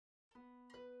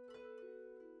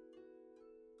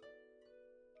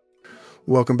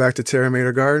Welcome back to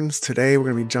Terra Gardens. Today we're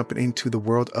going to be jumping into the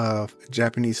world of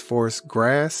Japanese forest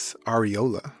grass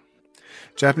Aureola.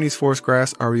 Japanese forest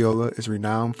grass Aureola is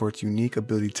renowned for its unique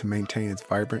ability to maintain its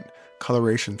vibrant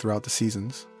coloration throughout the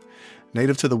seasons.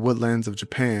 Native to the woodlands of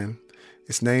Japan,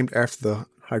 it's named after the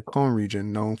Hakonechloa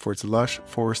region known for its lush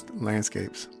forest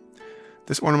landscapes.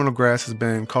 This ornamental grass has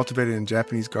been cultivated in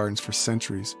Japanese gardens for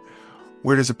centuries,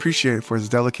 where it is appreciated for its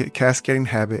delicate cascading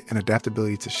habit and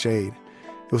adaptability to shade.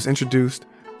 It was introduced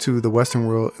to the Western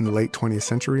world in the late 20th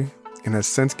century and has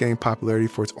since gained popularity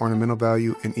for its ornamental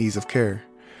value and ease of care.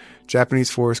 Japanese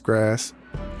forest grass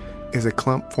is a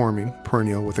clump-forming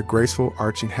perennial with a graceful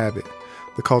arching habit.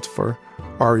 The cultivar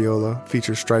Aureola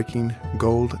features striking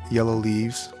gold-yellow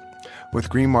leaves with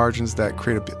green margins that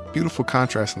create a beautiful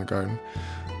contrast in the garden.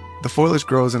 The foliage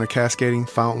grows in a cascading,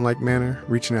 fountain-like manner,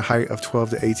 reaching a height of 12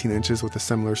 to 18 inches with a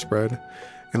similar spread.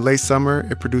 In late summer,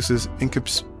 it produces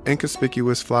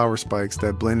inconspicuous flower spikes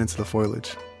that blend into the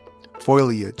foliage.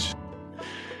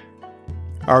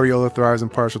 Aureola thrives in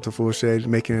partial to full shade,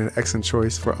 making it an excellent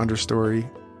choice for understory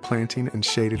planting in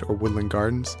shaded or woodland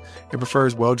gardens. It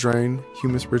prefers well-drained,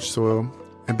 humus-rich soil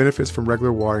and benefits from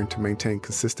regular watering to maintain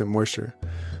consistent moisture.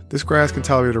 This grass can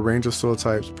tolerate a range of soil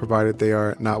types provided they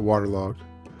are not waterlogged.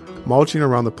 Mulching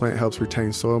around the plant helps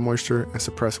retain soil moisture and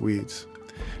suppress weeds.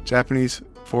 Japanese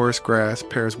forest grass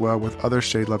pairs well with other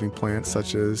shade-loving plants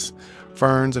such as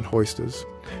ferns and hostas.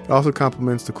 It also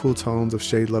complements the cool tones of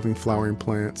shade-loving flowering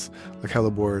plants like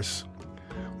hellebores.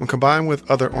 When combined with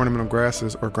other ornamental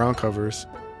grasses or ground covers,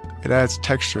 it adds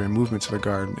texture and movement to the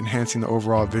garden, enhancing the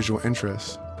overall visual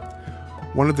interest.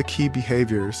 One of the key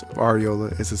behaviors of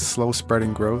Aureola is its slow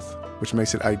spreading growth, which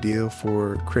makes it ideal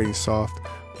for creating soft,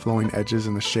 flowing edges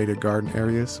in the shaded garden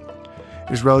areas.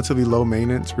 It is relatively low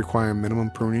maintenance, requiring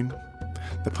minimum pruning.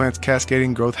 The plant's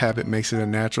cascading growth habit makes it a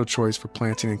natural choice for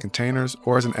planting in containers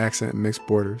or as an accent in mixed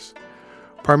borders.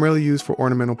 Primarily used for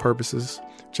ornamental purposes,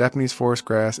 Japanese forest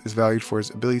grass is valued for its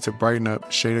ability to brighten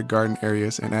up shaded garden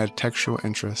areas and add textural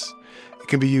interest. It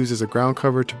can be used as a ground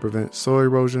cover to prevent soil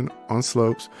erosion on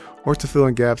slopes or to fill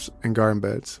in gaps in garden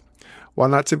beds. While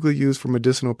not typically used for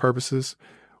medicinal purposes,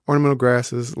 ornamental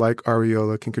grasses like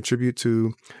Aureola can contribute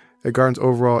to a garden's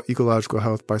overall ecological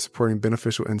health by supporting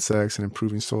beneficial insects and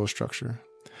improving soil structure.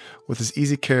 With its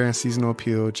easy care and seasonal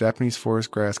appeal, Japanese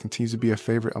forest grass continues to be a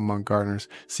favorite among gardeners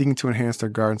seeking to enhance their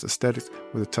garden's aesthetics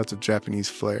with a touch of Japanese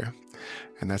flair.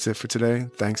 And that's it for today.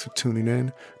 Thanks for tuning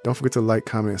in. Don't forget to like,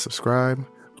 comment, and subscribe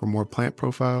for more plant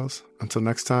profiles. Until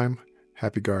next time,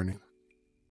 happy gardening.